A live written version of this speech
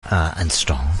and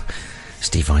strong.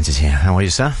 Steve Vines is here. How are you,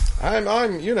 sir?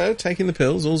 I'm, taking the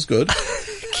pills. All's good.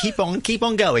 Keep on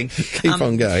going. Keep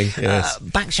on going, yes.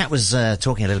 Backchat was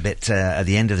talking a little bit at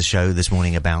the end of the show this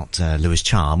morning about Louis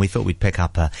Cha, and we thought we'd pick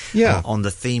up on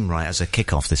the theme right as a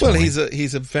kick-off this morning. Well,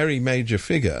 he's a very major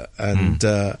figure, and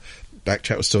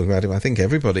Backchat was talking about him. I think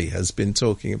everybody has been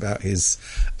talking about his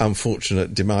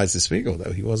unfortunate demise this week,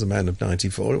 although he was a man of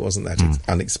 94. It wasn't that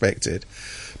unexpected.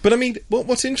 But I mean,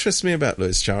 what interests me about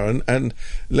Louis Cha, and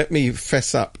let me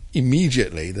fess up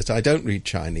immediately that I don't read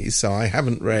Chinese, so I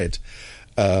haven't read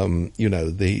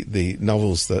the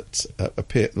novels that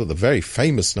appeared, well, the very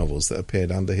famous novels that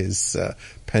appeared under his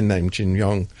pen name Jin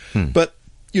Yong. But,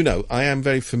 I am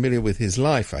very familiar with his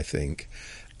life, I think.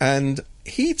 And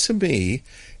he, to me,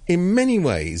 in many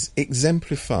ways,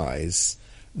 exemplifies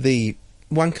the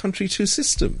one country, two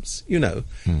systems.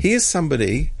 He is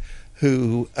somebody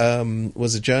who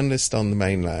was a journalist on the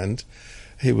mainland.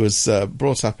 He was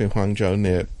brought up in Huangzhou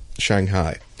near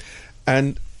Shanghai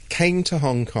and came to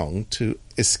Hong Kong to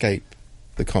escape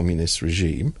the communist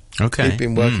regime. Okay. He'd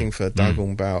been working for Dai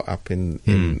Gongbao up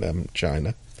in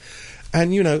China.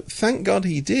 And, thank God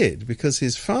he did, because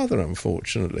his father,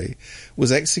 unfortunately,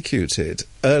 was executed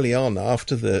early on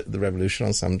after the revolution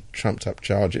on some trumped-up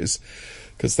charges,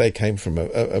 because they came from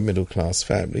a middle-class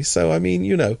family. So, I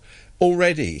mean,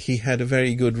 already he had a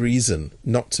very good reason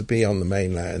not to be on the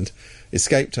mainland,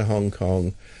 escaped to Hong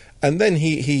Kong, and then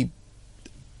he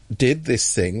did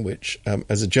this thing, which,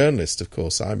 as a journalist, of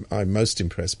course, I'm most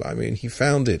impressed by. I mean, he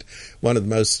founded one of the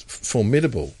most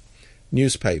formidable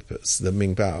newspapers, the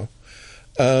Mingbao,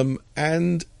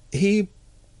 and he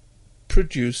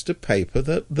produced a paper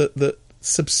that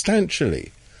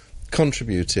substantially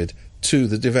contributed to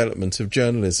the development of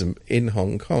journalism in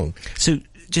Hong Kong. So,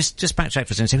 just backtrack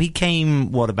for a second. So he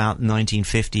came, about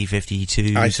 1950,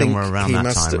 52, somewhere around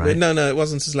that time, right? No, it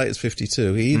wasn't as late as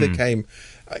 52. He either came...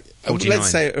 let's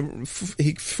say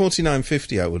 49,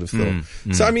 50, I would have thought.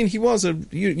 So, I mean, he was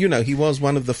he was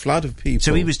one of the flood of people.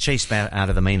 So he was chased out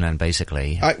of the mainland,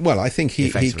 basically. I think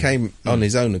he came on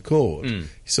his own accord. He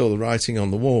saw the writing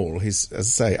on the wall. As I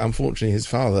say, unfortunately, his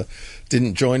father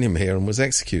didn't join him here and was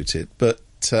executed. But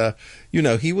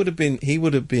he would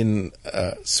have been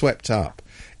swept up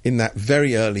in that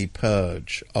very early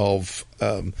purge of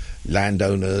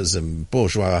landowners and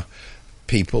bourgeois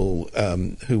people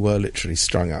who were literally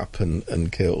strung up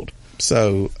and killed.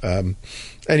 So,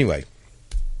 anyway.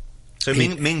 So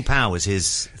Ming Pao was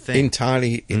his thing?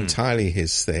 Entirely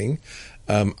his thing.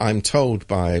 I'm told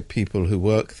by people who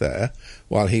work there,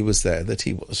 while he was there, that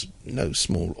he was no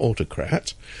small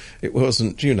autocrat. It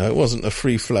wasn't, it wasn't a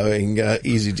free-flowing,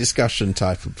 easy discussion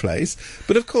type of place.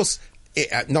 But, of course,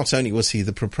 not only was he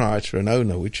the proprietor and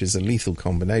owner, which is a lethal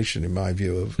combination in my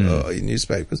view of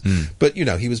newspapers, but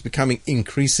he was becoming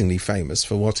increasingly famous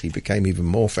for what he became even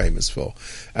more famous for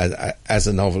as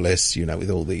a novelist, with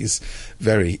all these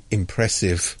very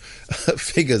impressive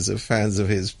figures of fans of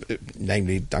his,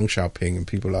 namely Deng Xiaoping and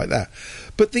people like that.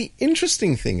 But the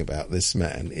interesting thing about this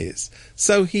man is,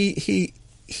 so he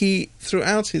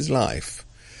throughout his life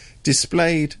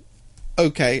displayed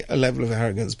a level of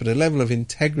arrogance, but a level of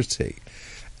integrity.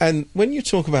 And when you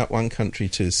talk about one country,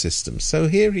 two systems, so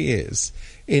here he is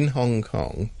in Hong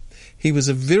Kong. He was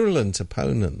a virulent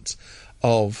opponent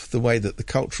of the way that the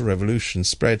Cultural Revolution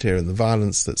spread here and the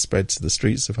violence that spread to the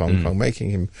streets of Hong Kong,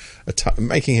 making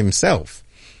himself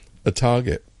a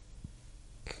target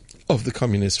of the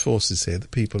communist forces here, the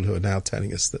people who are now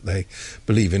telling us that they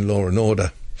believe in law and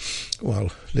order.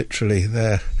 Well, literally,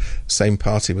 their same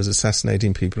party was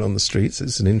assassinating people on the streets.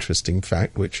 It's an interesting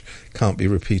fact which can't be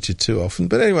repeated too often.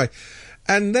 But anyway,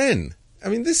 and then, I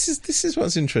mean, this is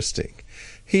what's interesting.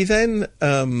 He then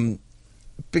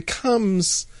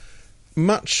becomes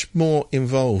much more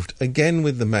involved again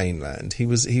with the mainland. He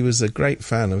was a great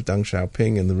fan of Deng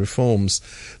Xiaoping and the reforms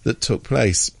that took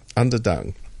place under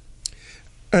Deng,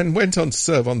 and went on to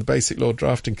serve on the Basic Law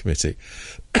Drafting Committee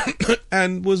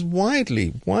and was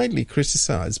widely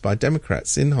criticised by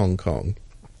Democrats in Hong Kong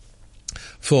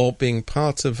for being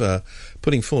part of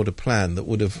putting forward a plan that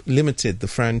would have limited the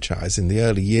franchise in the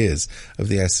early years of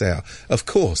the SAR. Of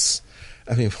course,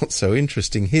 I mean, what's so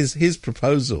interesting, his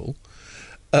proposal,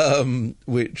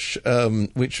 which,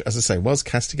 as I say, was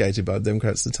castigated by the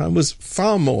Democrats at the time, was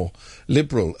far more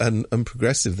liberal and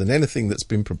progressive than anything that's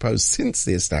been proposed since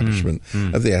the establishment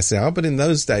of the SAR. But in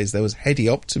those days, there was heady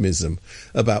optimism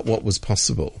about what was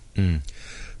possible.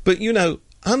 But,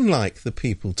 unlike the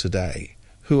people today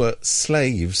who are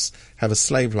slaves, have a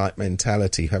slave-like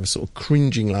mentality, have a sort of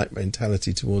cringing-like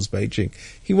mentality towards Beijing,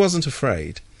 he wasn't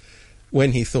afraid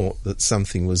when he thought that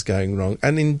something was going wrong.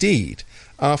 And indeed,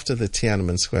 after the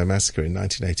Tiananmen Square massacre in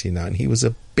 1989, he was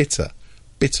a bitter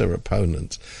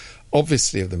opponent,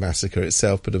 obviously of the massacre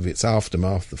itself, but of its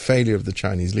aftermath, the failure of the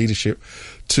Chinese leadership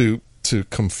to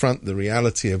confront the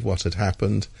reality of what had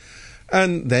happened,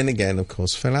 and then again, of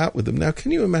course, fell out with them. Now,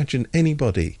 can you imagine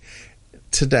anybody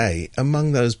today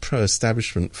among those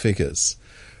pro-establishment figures?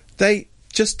 They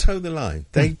just toe the line.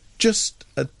 They just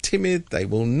are timid. They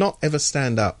will not ever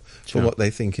stand up for what they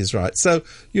think is right. So,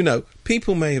 you know,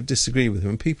 people may have disagreed with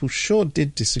him, and people sure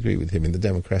did disagree with him in the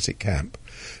Democratic camp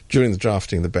during the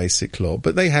drafting of the Basic Law,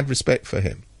 but they had respect for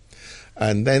him.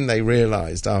 And then they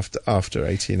realised after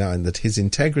 89 that his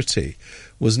integrity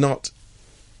was not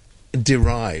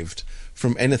derived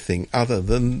from anything other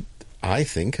than, I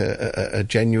think, a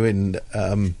genuine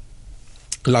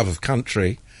love of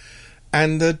country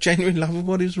and a genuine love of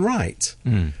what is right.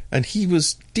 And he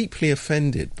was deeply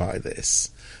offended by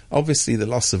this. Obviously the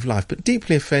loss of life, but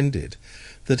deeply offended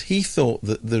that he thought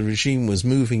that the regime was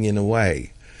moving in a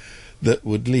way that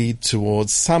would lead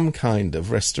towards some kind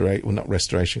of restoration, well, not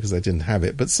restoration because they didn't have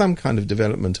it, but some kind of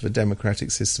development of a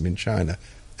democratic system in China,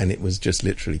 and it was just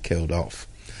literally killed off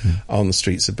on the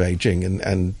streets of Beijing.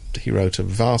 And he wrote a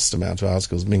vast amount of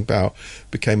articles. Ming Bao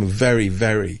became a very,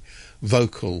 very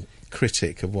vocal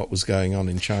critic of what was going on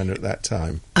in China at that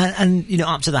time. And you know,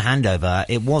 up to the handover,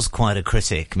 it was quite a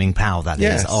critic, Ming Bao, that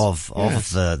is, of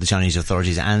the Chinese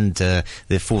authorities and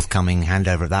the forthcoming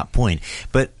handover at that point.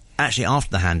 But actually, after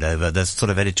the handover, the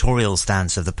sort of editorial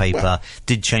stance of the paper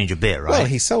did change a bit, right? Well,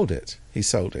 he sold it.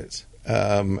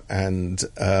 And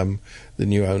the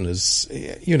new owners,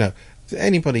 you know,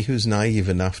 anybody who's naive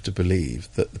enough to believe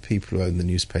that the people who own the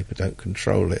newspaper don't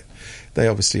control it, they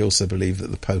obviously also believe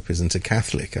that the Pope isn't a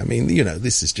Catholic. I mean, you know,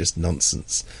 this is just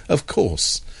nonsense. Of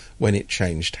course, when it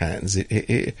changed hands,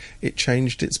 it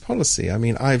changed its policy. I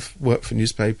mean, I've worked for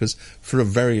newspapers for a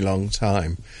very long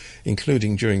time,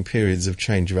 including during periods of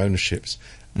change of ownerships.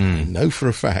 I know for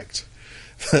a fact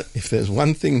that if there's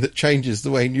one thing that changes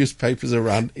the way newspapers are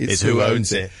run, it's who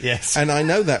owns it. Yes. And I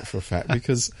know that for a fact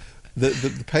because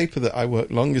the paper that I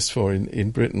worked longest for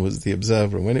in Britain was The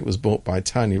Observer, and when it was bought by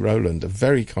Tiny Rowland, a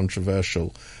very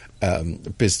controversial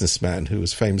businessman who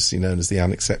was famously known as the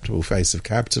unacceptable face of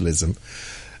capitalism,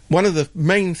 one of the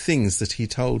main things that he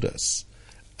told us,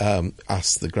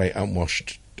 the great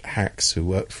unwashed hacks who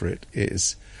worked for it,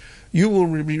 is you will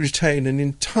retain an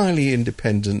entirely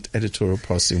independent editorial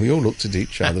policy. And we all looked at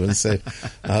each other and said,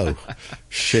 oh,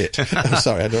 shit. I'm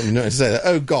sorry, I don't know how to say that.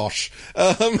 Oh, gosh.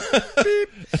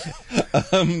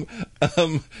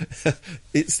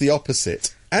 It's the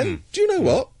opposite. And do you know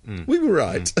what? We were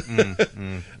right.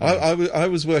 I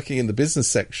was working in the business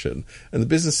section, and the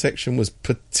business section was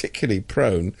particularly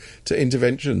prone to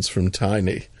interventions from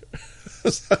Tiny.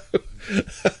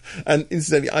 And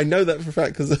incidentally, I know that for a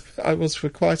fact because I was for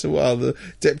quite a while the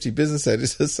deputy business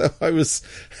editor, so I was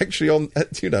actually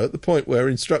at the point where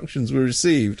instructions were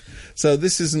received. So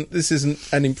this isn't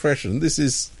an impression. This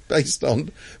is based on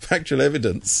factual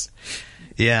evidence.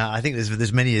 Yeah, I think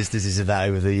there's many instances of that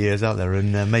over the years out there,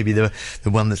 and maybe the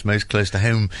one that's most close to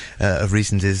home of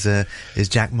recent is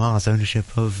Jack Ma's ownership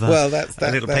of a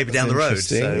little paper down the road.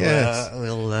 So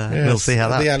we'll see how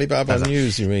that. The Alibaba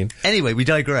News, you mean? Anyway, we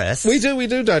digress. We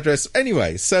do digress.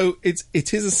 Anyway, so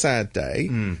it is a sad day.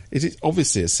 It is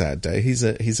obviously a sad day. He's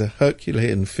a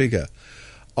Herculean figure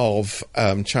of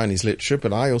Chinese literature,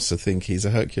 but I also think he's a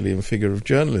Herculean figure of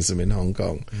journalism in Hong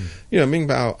Kong. You know, Ming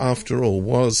Bao, after all,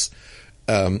 was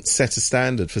set a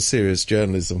standard for serious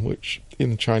journalism, which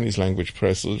in the Chinese language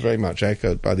press was very much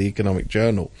echoed by the Economic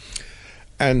Journal,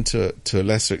 and to a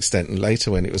lesser extent and later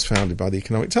when it was founded by the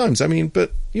Economic Times. I mean,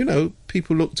 but you know,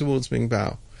 people look towards Ming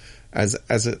Bao as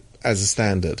a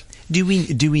standard. Do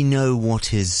we know what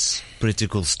his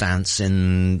political stance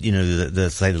in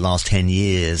the last 10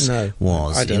 years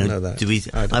was? I don't know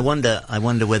that. I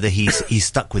wonder whether he's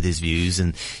stuck with his views,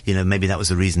 and maybe that was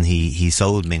the reason he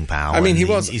sold Ming Bao. I mean, he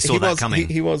saw that coming.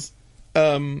 He was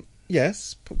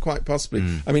yes, quite possibly.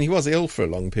 I mean, he was ill for a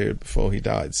long period before he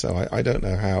died, so I don't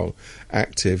know how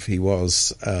active he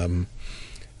was.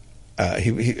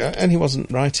 He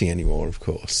wasn't writing anymore, of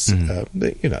course.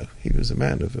 But, he was a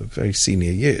man of a very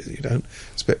senior years. You don't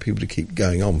expect people to keep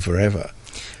going on forever.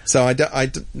 So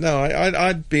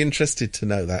I'd be interested to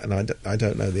know that, and I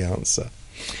don't know the answer.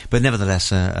 But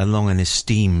nevertheless, a long and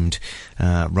esteemed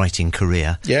writing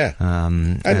career. Yeah.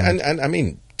 And I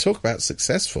mean, talk about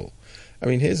successful. I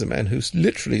mean, here's a man who's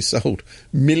literally sold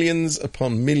millions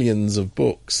upon millions of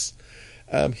books.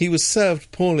 He was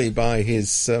served poorly by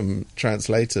his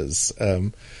translators,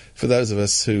 for those of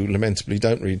us who lamentably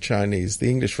don't read Chinese, the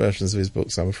English versions of his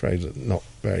books, I'm afraid, are not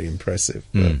very impressive.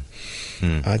 But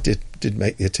I did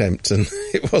make the attempt, and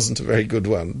it wasn't a very good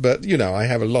one. But, I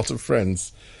have a lot of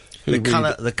friends who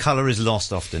the colour is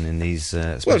lost often in these...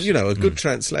 well, a good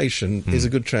translation is a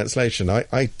good translation.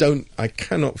 I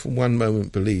cannot for one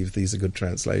moment believe these are good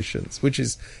translations, which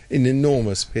is an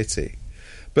enormous pity.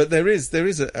 But there is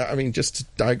just to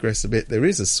digress a bit, there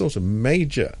is a sort of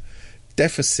major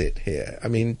deficit here. I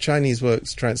mean, Chinese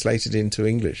works translated into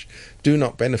English do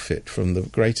not benefit from the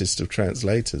greatest of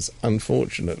translators,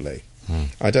 unfortunately.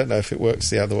 I don't know if it works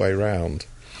the other way round.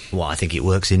 Well, I think it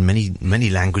works in many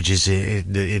languages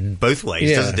in both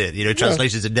ways, doesn't it?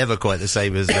 Translations are never quite the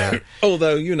same as their...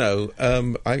 Although,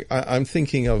 I'm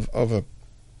thinking of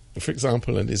for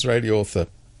example, an Israeli author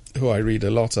who I read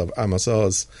a lot of, Amos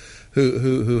Oz,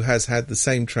 who has had the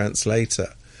same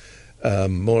translator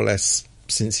more or less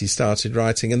since he started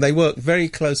writing, and they work very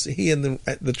closely. He and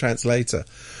the translator,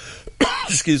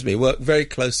 excuse me, work very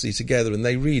closely together, and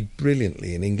they read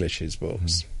brilliantly in English his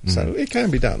books. So it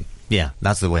can be done. Yeah,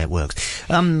 that's the way it works.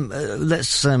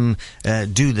 Let's do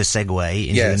the segue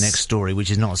into the next story, which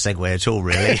is not a segue at all,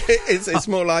 really. It's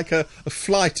more like a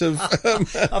flight of...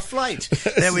 a flight!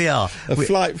 There we are. A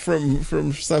flight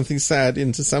from something sad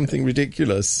into something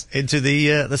ridiculous. Into the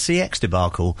CX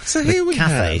debacle. So here we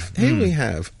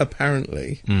have,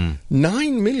 apparently,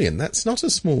 9 million. That's not a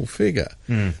small figure.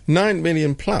 9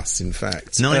 million plus, in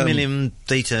fact. 9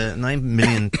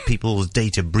 million people's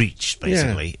data breached,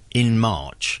 basically, in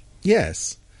March.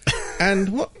 Yes. And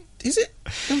what is it?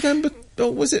 November,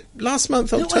 or was it last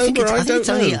month, October? I don't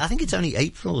know. I think it's only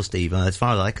April, Steve, as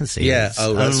far as I can see. Yeah, that's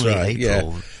only right.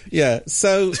 April. Yeah.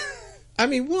 So, I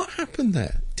mean, what happened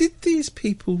there? Did these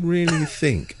people really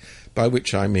think, by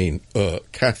which I mean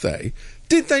Cathay,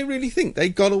 did they really think they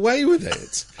got away with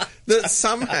it? That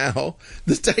somehow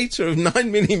the data of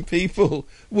 9 million people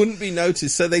wouldn't be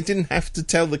noticed, so they didn't have to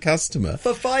tell the customer.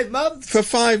 For 5 months? For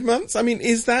 5 months? I mean,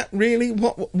 is that really...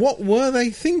 What were they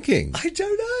thinking? I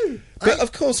don't know. But,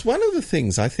 of course, one of the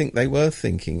things I think they were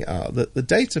thinking are that the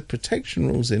data protection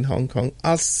rules in Hong Kong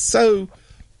are so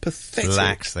pathetic.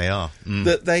 Lax they are.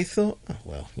 That they thought,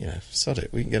 sod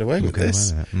it, we can get away with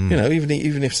this.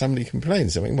 Even if somebody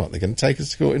complains, I mean, what, they're going to take us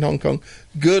to court in Hong Kong?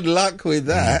 Good luck with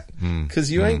that,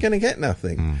 because you ain't going to get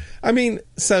nothing. I mean,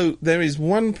 so there is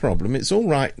one problem. It's all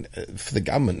right for the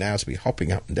government now to be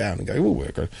hopping up and down and going,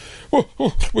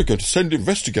 we're going to send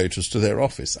investigators to their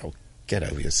office. Oh, get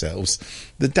over yourselves.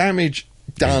 The damage...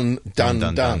 Done.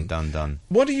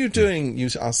 What are you doing, you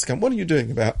ask, what are you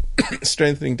doing about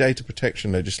strengthening data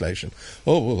protection legislation?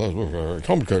 Oh, well, that's very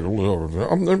complicated.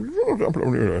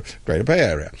 Greater Bay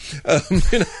Area.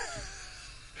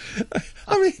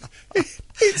 I mean,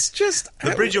 it's just...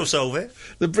 The bridge will solve it.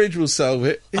 The bridge will solve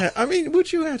it. Yeah, I mean,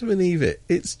 would you Adam and Eve it?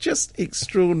 It's just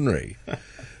extraordinary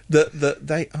that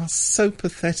they are so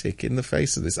pathetic in the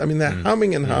face of this. I mean, they're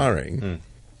humming and hawing.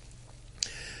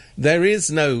 There is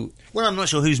no... Well, I'm not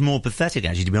sure who's more pathetic,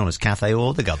 actually, to be honest, Cathay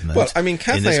or the government. Well, I mean,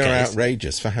 Cathay are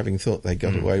outrageous for having thought they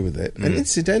got away with it. And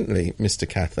incidentally, Mr.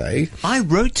 Cathay... I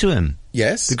wrote to him.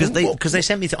 Yes? Because they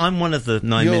sent me... I'm one of the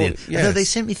 9 million. Yes. No, they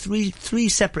sent me three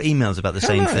separate emails about the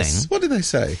same thing. What did they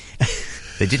say?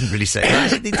 They didn't really say...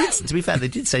 They did, to be fair, they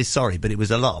did say sorry, but it was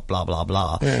a lot of blah, blah,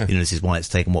 blah. Yeah. This is why it's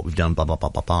taken what we've done, blah, blah, blah,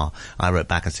 blah, blah. I wrote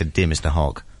back and said, Dear Mr.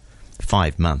 Hogg,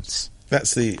 5 months...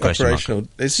 That's the operational...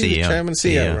 Is he the chairman?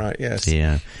 CEO, right, yes.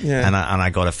 CEO. Yeah. And I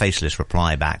got a faceless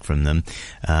reply back from them.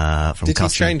 Did he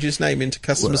change his name into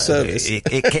customer service?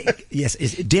 Yes.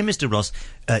 Dear Mr. Ross,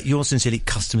 yours sincerely,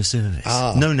 customer service.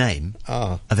 No name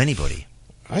of anybody.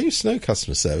 I used to know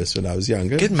customer service when I was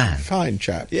younger. Good man. Fine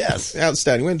chap. Yes.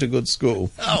 Outstanding. Went to a good school.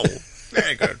 Oh,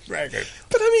 very good, very good.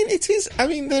 But I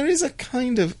mean, there is a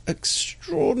kind of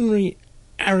extraordinary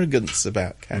arrogance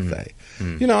about Cathay.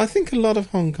 I think a lot of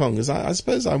Hong Kongers, I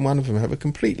suppose I'm one of them, have a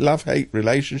complete love-hate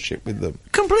relationship with them.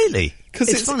 Completely. Because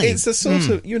it's funny. It's a sort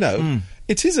of,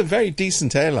 it is a very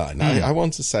decent airline. I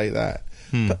want to say that.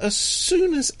 But as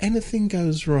soon as anything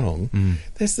goes wrong,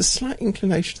 there's the slight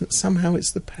inclination that somehow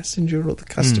it's the passenger or the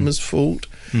customer's fault.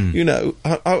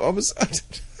 I was...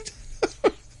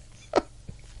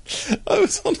 I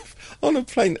was on a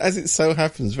plane, as it so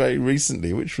happens, very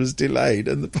recently, which was delayed,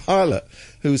 and the pilot,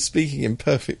 who was speaking in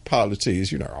perfect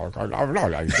parlotese,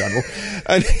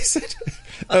 and he said,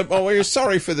 we're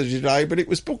sorry for the delay, but it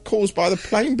was caused by the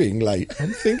plane being late.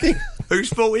 I'm thinking... Whose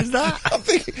fault is that? I'm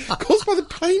thinking, caused by the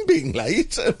plane being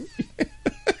late?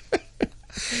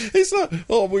 It's like,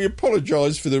 we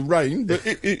apologise for the rain, but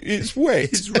it's wet.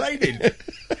 It's raining.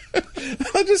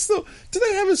 I just thought, do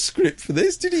they have a script for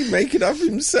this? Did he make it up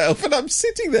himself? And I'm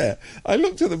sitting there. I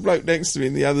looked at the bloke next to me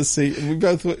in the other seat, and we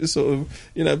both were sort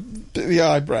of, the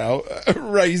eyebrow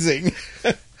raising.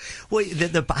 Well,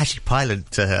 the actually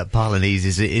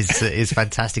Parlanese is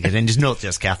fantastic, and it's not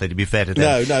just Catholic, to be fair to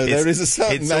them. No, there is a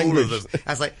certain language. All of them.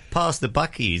 That's like, pass the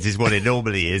buckies is what it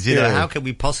normally is. You know, how can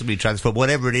we possibly transfer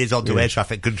whatever it is onto air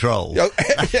traffic control? Oh,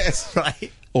 yes.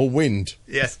 Right. Or wind.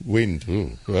 Yes. Wind.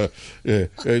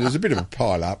 There's a bit of a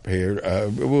pile up here.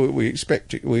 We expect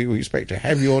to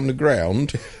have you on the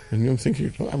ground. And you're thinking,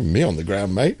 you're not having me on the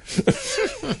ground, mate.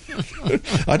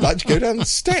 I'd like to go down the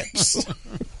steps.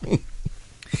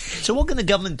 So what can the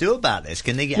government do about this?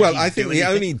 Can they get? Well, I think the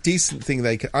only decent thing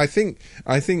they can. I think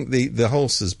the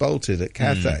horse has bolted at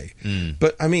Cathay.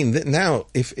 But I mean, now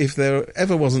if there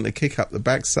ever wasn't a kick up the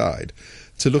backside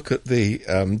to look at the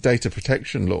data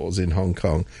protection laws in Hong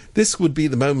Kong, this would be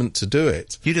the moment to do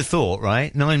it. You'd have thought,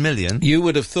 right? 9 million. You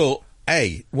would have thought,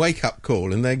 wake up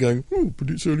call, and they're going, oh, but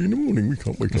it's early in the morning. We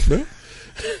can't wake up now.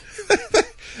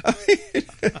 I mean,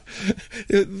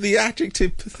 the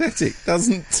adjective pathetic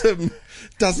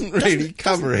doesn't really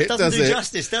cover it, does it? Doesn't do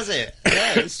justice, does it?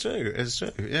 Yeah, it's true. It's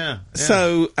true. Yeah.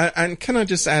 So, and can I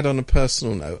just add on a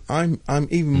personal note? I'm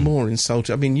even more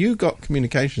insulted. I mean, you got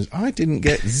communications. I didn't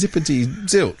get zippity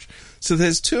zilch. So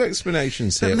there's two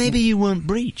explanations here. But maybe you weren't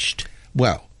breached.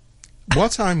 Well,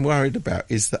 what I'm worried about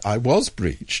is that I was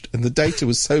breached and the data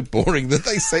was so boring that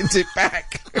they sent it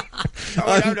back.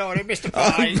 I don't know what it missed the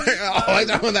prize. I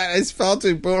don't want that. It's far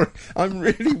too boring. I'm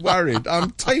really worried.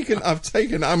 I've taken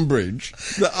umbrage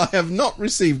that I have not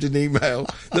received an email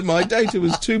that my data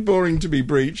was too boring to be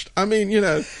breached. I mean,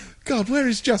 God, where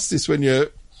is justice when you're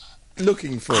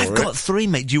looking for it? I've got 3,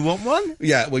 mate. Do you want one?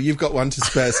 Yeah, well, you've got one to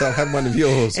spare, so I'll have one of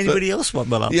yours. Anybody else want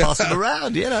one? I'll pass them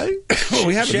around, Well,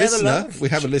 we have a listener. We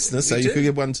have a listener, so you could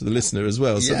give one to the listener as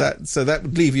well. So that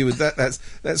would leave you with that.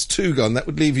 That's 2 gone. That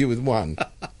would leave you with 1.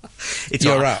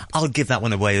 You're up. I'll give that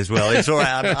one away as well. It's all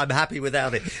right. I'm happy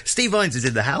without it. Steve Vines is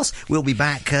in the house. We'll be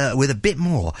back with a bit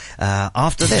more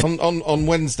after this. On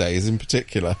Wednesdays in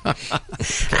particular.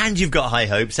 And you've got high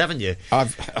hopes, haven't you? I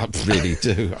really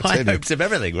do. High hopes of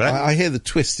everything, right? I hear the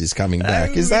twist is coming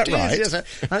back. Is that right? Yes, I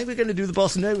think we're going to do the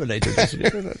Bossa Nova later. That's a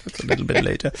little bit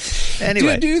later.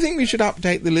 Anyway. Do you think we should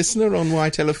update the listener on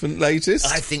White Elephant latest?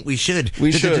 I think we should.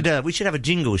 We should have a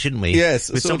jingle, shouldn't we?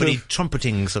 Yes. With somebody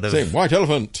trumpeting sort of... Saying, White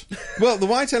Elephant. Well, the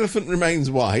White Elephant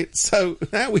remains white, so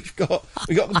now we've got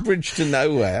the bridge to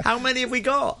nowhere. How many have we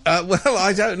got? Well,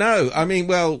 I don't know. I mean,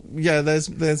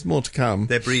 there's more to come.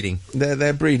 They're breeding.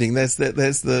 They're breeding. There's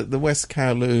the West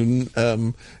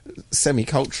Kowloon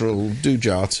semi-cultural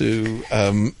Doojar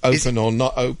to open or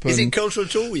not open. Is it cultural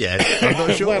at all yet? I'm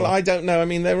not sure. Well, I don't know. I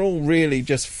mean, they're all really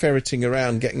just ferreting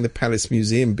around, getting the Palace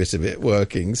Museum bit of it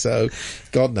working. So,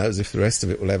 God knows if the rest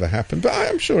of it will ever happen. But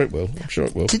I'm sure it will.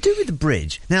 To do with the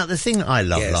bridge. Now, the thing I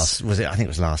loved I think it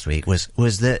was last week, was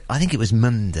that, I think it was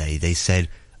Monday, they said,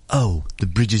 oh, the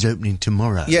bridge is opening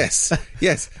tomorrow. Yes.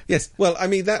 Well, I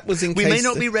mean, that was in case... We may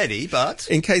not be ready, but...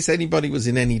 In case anybody was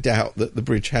in any doubt that the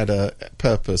bridge had a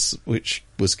purpose which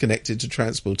was connected to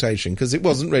transportation, because it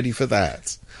wasn't ready for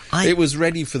that. It was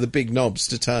ready for the big knobs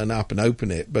to turn up and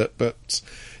open it, but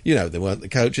there weren't the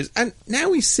coaches. And now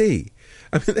we see,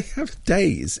 I mean, they have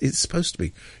days. It's supposed to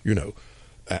be,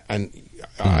 and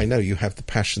I know you have the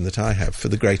passion that I have for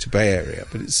the Greater Bay Area,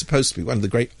 but it's supposed to be one of the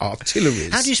great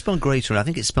artilleries. How do you spell Greater? I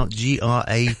think it's spelled Grater,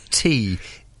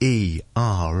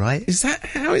 right? Is that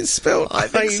how it's spelled? I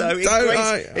think so.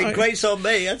 It grates on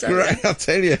me, I tell you. I'll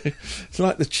tell you. It's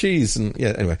like the cheese and...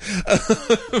 Yeah, anyway.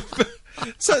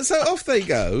 So off they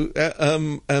go.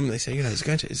 They say, it's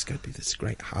going to be this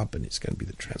great hub, and it's going to be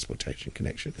the transportation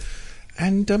connection.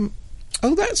 And...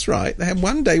 oh, that's right. They had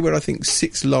one day where I think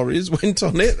 6 lorries went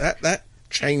on it. That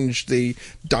changed the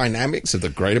dynamics of the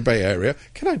Greater Bay Area.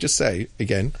 Can I just say,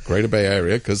 again, Greater Bay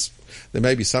Area, because there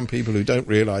may be some people who don't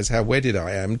realise how wedded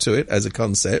I am to it as a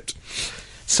concept.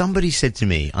 Somebody said to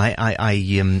me,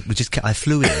 I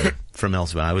flew in from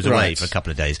elsewhere. I was away for a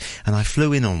couple of days, and I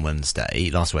flew in on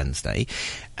last Wednesday,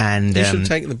 and you should have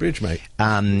taken the bridge, mate.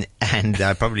 And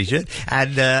I probably should.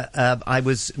 And I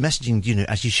was messaging,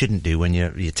 as you shouldn't do when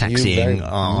you're taxiing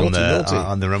on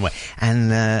the runway.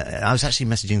 And I was actually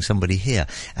messaging somebody here,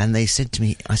 and they said to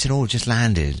me, I said, "Oh, just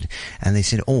landed," and they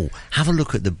said, "Oh, have a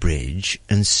look at the bridge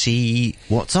and see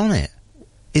what's on it.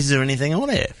 Is there anything on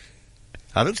it?"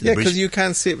 I looked at the bridge. Because you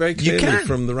can see it very clearly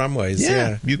from the runways.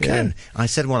 Yeah, you can. I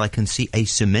said, well, I can see a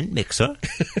cement mixer.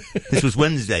 This was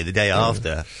Wednesday, the day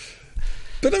after.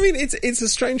 But I mean, it's a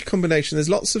strange combination. There's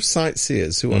lots of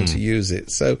sightseers who want to use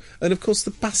it. So, and of course, the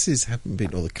buses haven't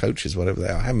been, or the coaches, whatever they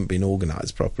are, haven't been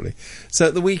organised properly. So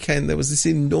at the weekend, there was this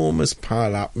enormous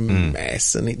pile-up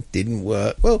mess, and it didn't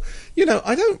work. Well, you know,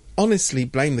 I don't honestly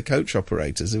blame the coach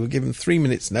operators who were given 3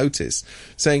 minutes' notice,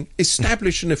 saying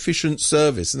establish an efficient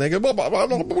service, and they go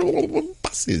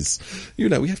buses. You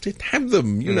know, we have to have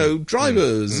them. You know,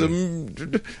 drivers,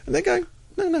 and they're going,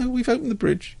 no, we've opened the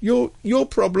bridge. Your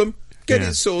problem. Get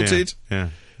it sorted. Yeah.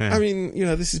 I mean, you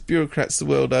know, this is bureaucrats the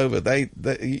world over. They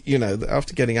you know,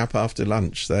 after getting up after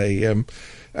lunch, they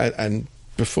and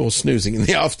before snoozing in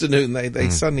the afternoon, they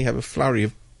suddenly have a flurry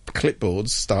of clipboards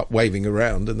start waving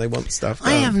around, and they want stuff done.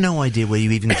 I have no idea where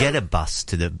you even get a bus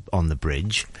on the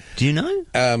bridge. Do you know?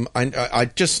 I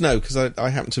just know because I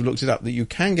happen to have looked it up that you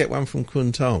can get one from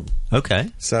Kwun Tong.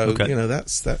 Okay. So you know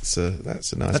that's a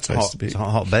nice place to be. It's a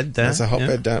hotbed there. That's a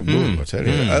hotbed down. I tell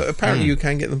you. Apparently, you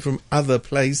can get them from other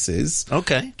places.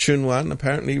 Okay. Chunwan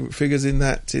apparently figures in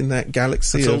that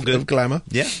galaxy of glamour.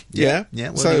 Yeah.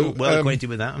 Well, well acquainted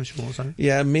with that, I'm sure. So.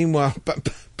 Yeah. Meanwhile,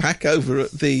 back over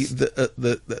at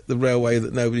the railway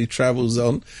that nobody travels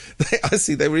on, I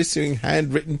see they were issuing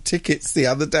handwritten tickets the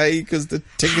other day because the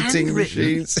ticketing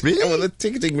machines. Really? Well, the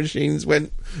ticketing machines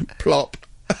went plop.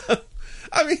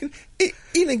 I mean,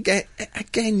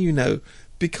 again, you know,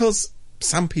 because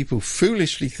some people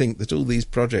foolishly think that all these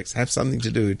projects have something to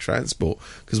do with transport,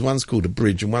 because one's called a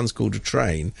bridge and one's called a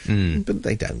train, but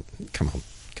they don't. Come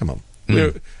on.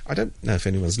 I don't know if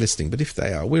anyone's listening, but if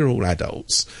they are, we're all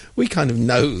adults. We kind of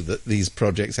know that these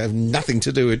projects have nothing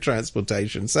to do with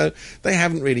transportation, so they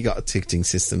haven't really got a ticketing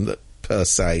system that per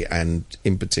se and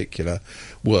in particular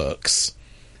works.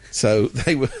 So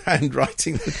they were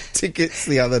handwriting the tickets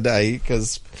the other day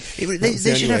because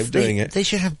they should have doing it. They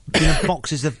should have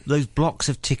boxes of those blocks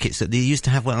of tickets that they used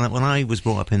to have when I was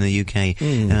brought up in the UK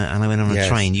and I went on a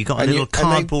train. You got a little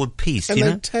cardboard piece, and you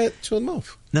know? they tear them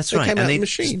off. That's they right. Came and out they the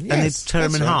machine. And they tear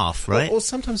them in half, right? Or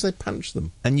sometimes they punch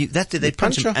them. And they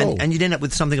punch them, and you'd end up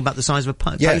with something about the size of a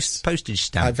postage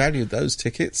stamp. I valued those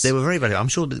tickets. They were very valuable. I'm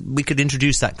sure that we could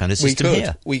introduce that kind of system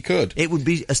here. We could. It would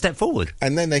be a step forward.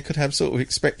 And then they could have sort of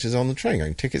inspectors on the train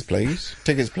going, tickets please,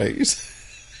 tickets please.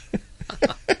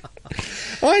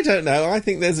 I don't know. I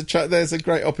think there's a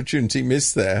great opportunity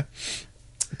missed there.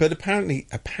 But apparently,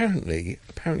 a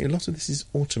lot of this is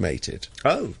automated.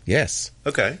 Oh. Yes.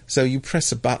 Okay. So you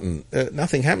press a button.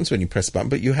 Nothing happens when you press a button,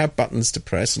 but you have buttons to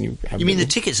press, and you have. You mean the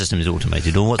ticket system is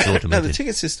automated, or what's automated? No, the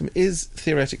ticket system is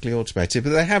theoretically automated,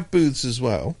 but they have booths as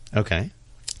well. Okay.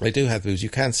 They do have booths. You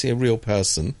can see a real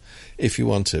person if you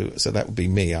want to. So that would be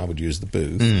me. I would use the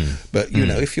booth. But you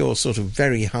know, if you're sort of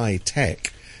very high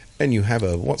tech. And you have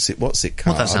a what's it card.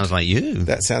 Well, that sounds like you.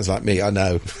 That sounds like me. I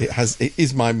know. It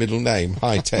is my middle name,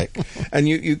 high tech. And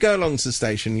you go along to the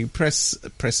station, you press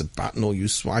a button, or you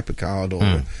swipe a card, or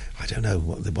I don't know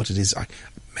what it is.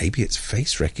 Maybe it's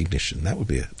face recognition. That would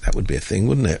be a thing,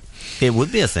 wouldn't it? It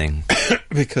would be a thing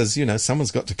because you know someone's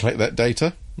got to collect that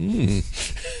data.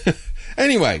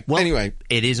 Anyway,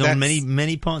 it is on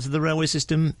many parts of the railway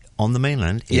system on the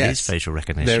mainland. It is facial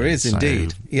recognition. There is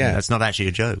indeed. Yeah, that's not actually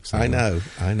a joke. So. I know.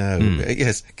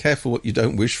 Yes, careful what you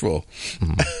don't wish for.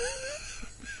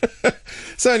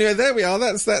 So anyway, there we are.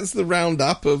 That's the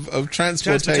roundup of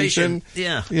transportation.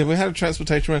 Yeah, we had a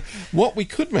transportation round. What we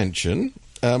could mention,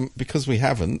 because we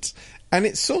haven't, and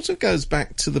it sort of goes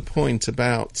back to the point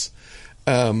about.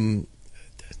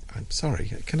 I'm sorry,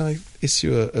 can I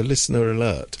issue a listener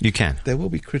alert? You can. There will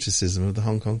be criticism of the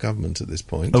Hong Kong government at this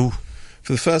point. Oh.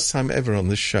 For the first time ever on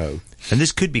this show. And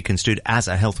this could be construed as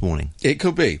a health warning. It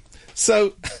could be.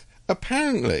 So,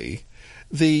 apparently,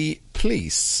 the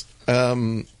police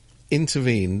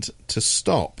intervened to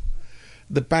stop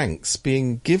the banks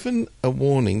being given a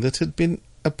warning that had been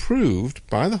approved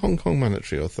by the Hong Kong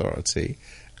Monetary Authority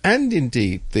and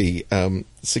indeed the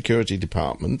Security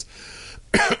Department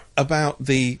about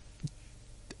the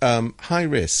high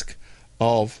risk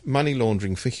of money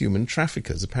laundering for human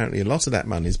traffickers. Apparently a lot of that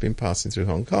money has been passing through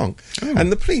Hong Kong. Oh.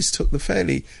 And the police took the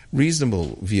fairly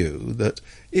reasonable view that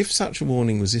if such a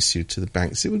warning was issued to the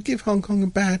banks, it would give Hong Kong a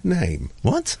bad name.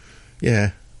 What?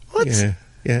 Yeah. What?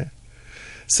 Yeah.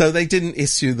 So they didn't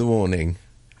issue the warning.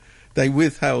 They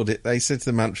withheld it. They said to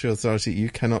the Monetary Authority, you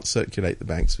cannot circulate the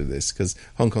banks with this because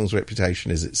Hong Kong's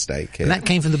reputation is at stake here. And that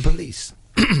came from the police?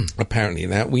 Apparently.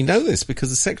 Now, we know this because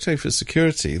the Secretary for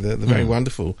Security, the very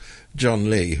wonderful John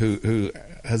Lee, who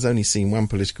has only seen one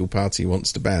political party he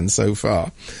wants to ban so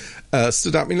far,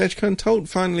 stood up in Ledgecombe and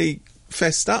finally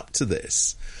fessed up to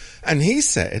this. And he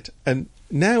said, and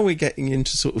now we're getting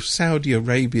into sort of Saudi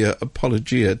Arabia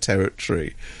apologia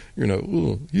territory. You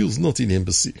know, he was not in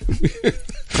embassy.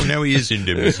 Now he is in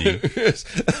embassy. Yes.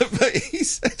 But he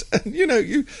said, and you know,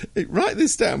 you write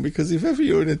this down, because if ever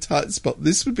you're in a tight spot,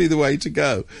 this would be the way to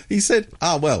go. He said,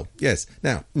 well, yes.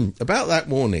 Now, about that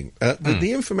warning,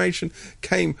 the information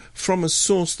came from a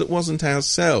source that wasn't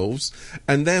ourselves,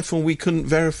 and therefore we couldn't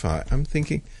verify it. I'm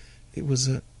thinking, it was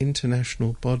an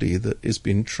international body that has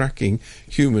been tracking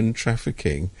human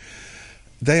trafficking.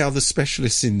 They are the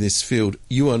specialists in this field.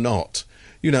 You are not.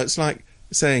 You know, it's like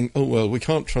saying, oh, well, we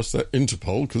can't trust that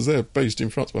Interpol because they're based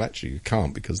in France. Well, actually, you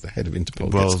can't, because the head of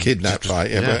Interpol gets kidnapped by...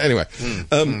 Yeah, but anyway.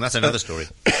 That's another story.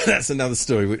 That's another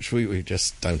story which we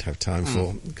just don't have time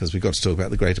for, because we've got to talk about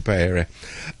the Greater Bay Area.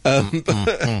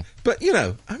 But, you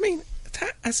know, I mean,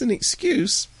 that as an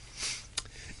excuse,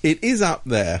 it is up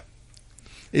there.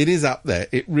 It is up there.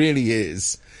 It really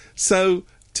is. So,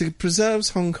 to preserve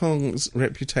Hong Kong's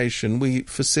reputation, we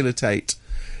facilitate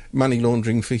money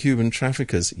laundering for human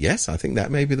traffickers. Yes, I think that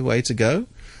may be the way to go.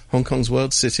 Hong Kong's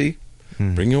world city.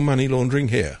 Bring your money laundering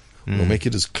here. We'll make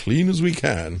it as clean as we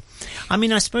can. I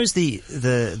mean, I suppose the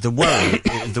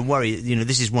worry, you know,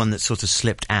 this is one that sort of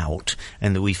slipped out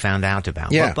and that we found out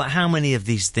about. Yeah. But how many of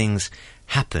these things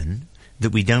happen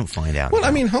that we don't find out about?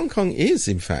 I mean, Hong Kong is,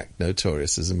 in fact,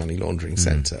 notorious as a money laundering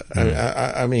centre.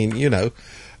 I mean, you know,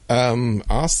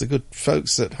 ask the good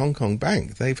folks at Hong Kong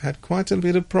Bank. They've had quite a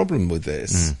bit of problem with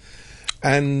this.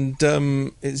 And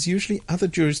it's usually other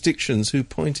jurisdictions who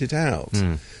point it out.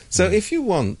 So if you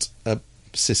want a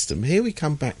system, here we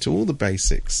come back to all the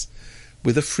basics,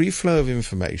 with a free flow of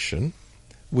information,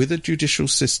 with a judicial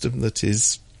system that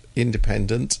is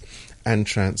independent and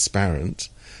transparent,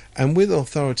 and with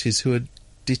authorities who are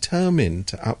determined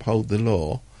to uphold the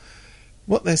law.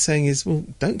 What they're saying is, well,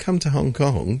 don't come to Hong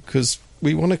Kong, because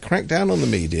we want to crack down on the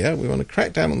media. We want to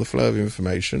crack down on the flow of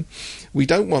information. We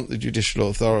don't want the judicial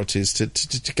authorities to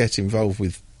get involved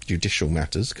with judicial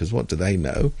matters, because what do they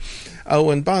know? Oh,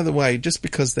 and by the way, just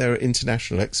because there are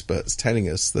international experts telling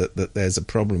us that there's a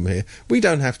problem here, we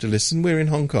don't have to listen. We're in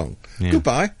Hong Kong. Yeah.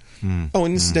 Goodbye. Oh,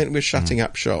 and incidentally, we're shutting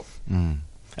up shop.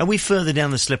 Are we further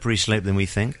down the slippery slope than we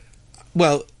think?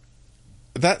 Well,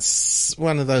 that's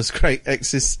one of those great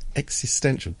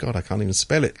existential, God, I can't even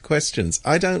spell it, questions.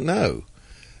 I don't know.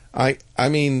 I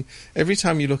mean, every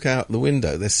time you look out the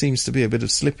window, there seems to be a bit of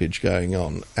slippage going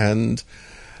on, and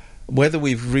whether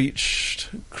we've reached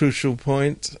crucial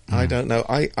point, I don't know.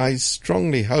 I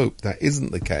strongly hope that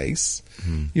isn't the case.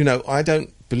 You know, I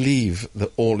don't believe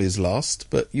that all is lost,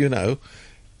 but, you know,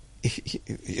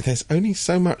 there's only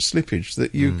so much slippage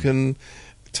that you can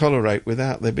tolerate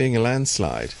without there being a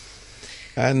landslide.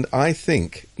 And I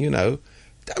think, you know,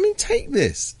 I mean, take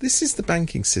this. This is the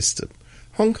banking system.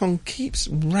 Hong Kong keeps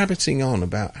rabbiting on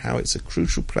about how it's a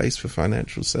crucial place for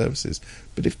financial services.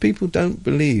 But if people don't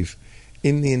believe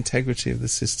in the integrity of the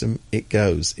system, it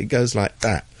goes. It goes like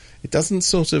that. It doesn't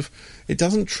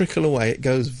trickle away. It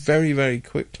goes very, very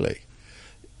quickly.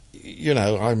 You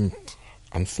know, I'm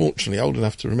unfortunately old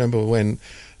enough to remember when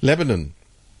Lebanon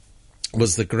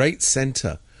was the great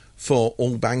centre for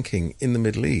all banking in the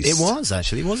Middle East. It was,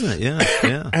 actually, wasn't it?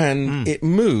 Yeah. And it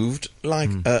moved like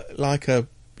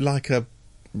a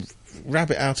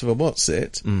rabbit out of a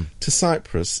what's-it to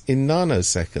Cyprus in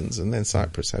nanoseconds, and then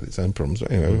Cyprus had its own problems.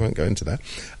 But anyway, we won't go into that.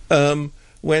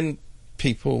 When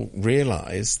people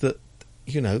realised that,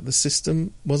 you know, the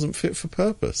system wasn't fit for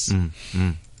purpose.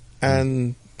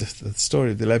 And the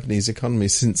story of the Lebanese economy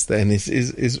since then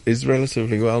is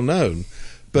relatively well known.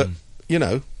 But, you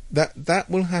know, that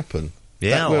will happen.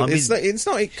 Yeah, I mean, it's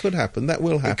not. It could happen. That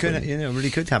will happen. It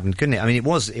really could happen, couldn't it? I mean, it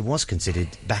was considered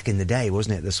back in the day,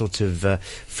 wasn't it? The sort of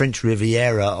French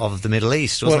Riviera of the Middle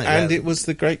East, wasn't it? And it was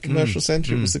the great commercial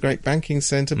centre. It was the great banking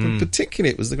centre, but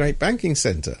particularly it was the great banking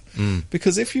centre.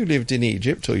 Because if you lived in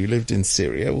Egypt or you lived in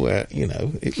Syria, where, you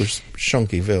know, it was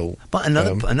Shonkyville. But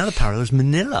another parallel is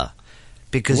Manila.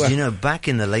 Because, you know, back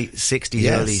in the late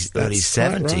 60s, early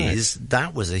 70s,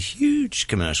 that was a huge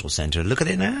commercial centre. Look at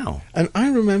it now. And I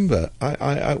remember,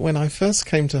 I when I first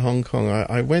came to Hong Kong,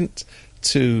 I went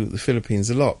to the Philippines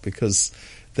a lot, because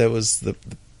there was the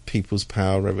People's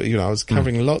Power. You know, I was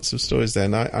covering lots of stories there.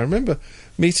 And I remember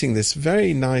meeting this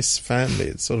very nice family,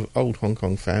 it's sort of old Hong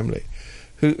Kong family,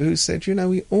 who said, you know,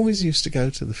 we always used to go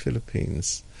to the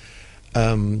Philippines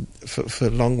for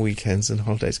long weekends and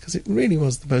holidays, because it really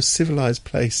was the most civilised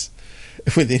place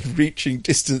within reaching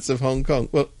distance of Hong Kong.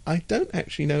 Well, I don't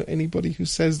actually know anybody who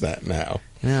says that now.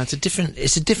 Yeah, it's a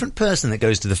different person that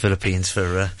goes to the Philippines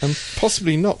for... and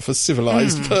possibly not for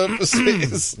civilised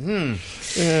purposes.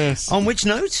 Yes. On which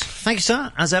note, thank you,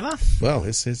 sir, as ever. Well,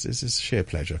 it's a sheer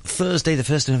pleasure. Thursday, the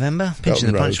 1st of November,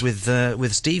 pinching the punch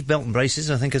with Steve, belt and braces,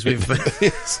 I think, as we've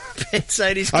been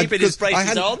saying. He's keeping his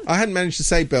braces on. I hadn't managed to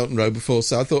say Belt and Road before,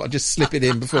 so I thought I'd just slip it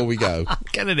in before we go.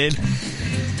 Get it in.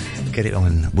 Get it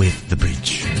on with the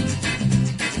bridge.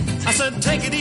 I said, take it easy.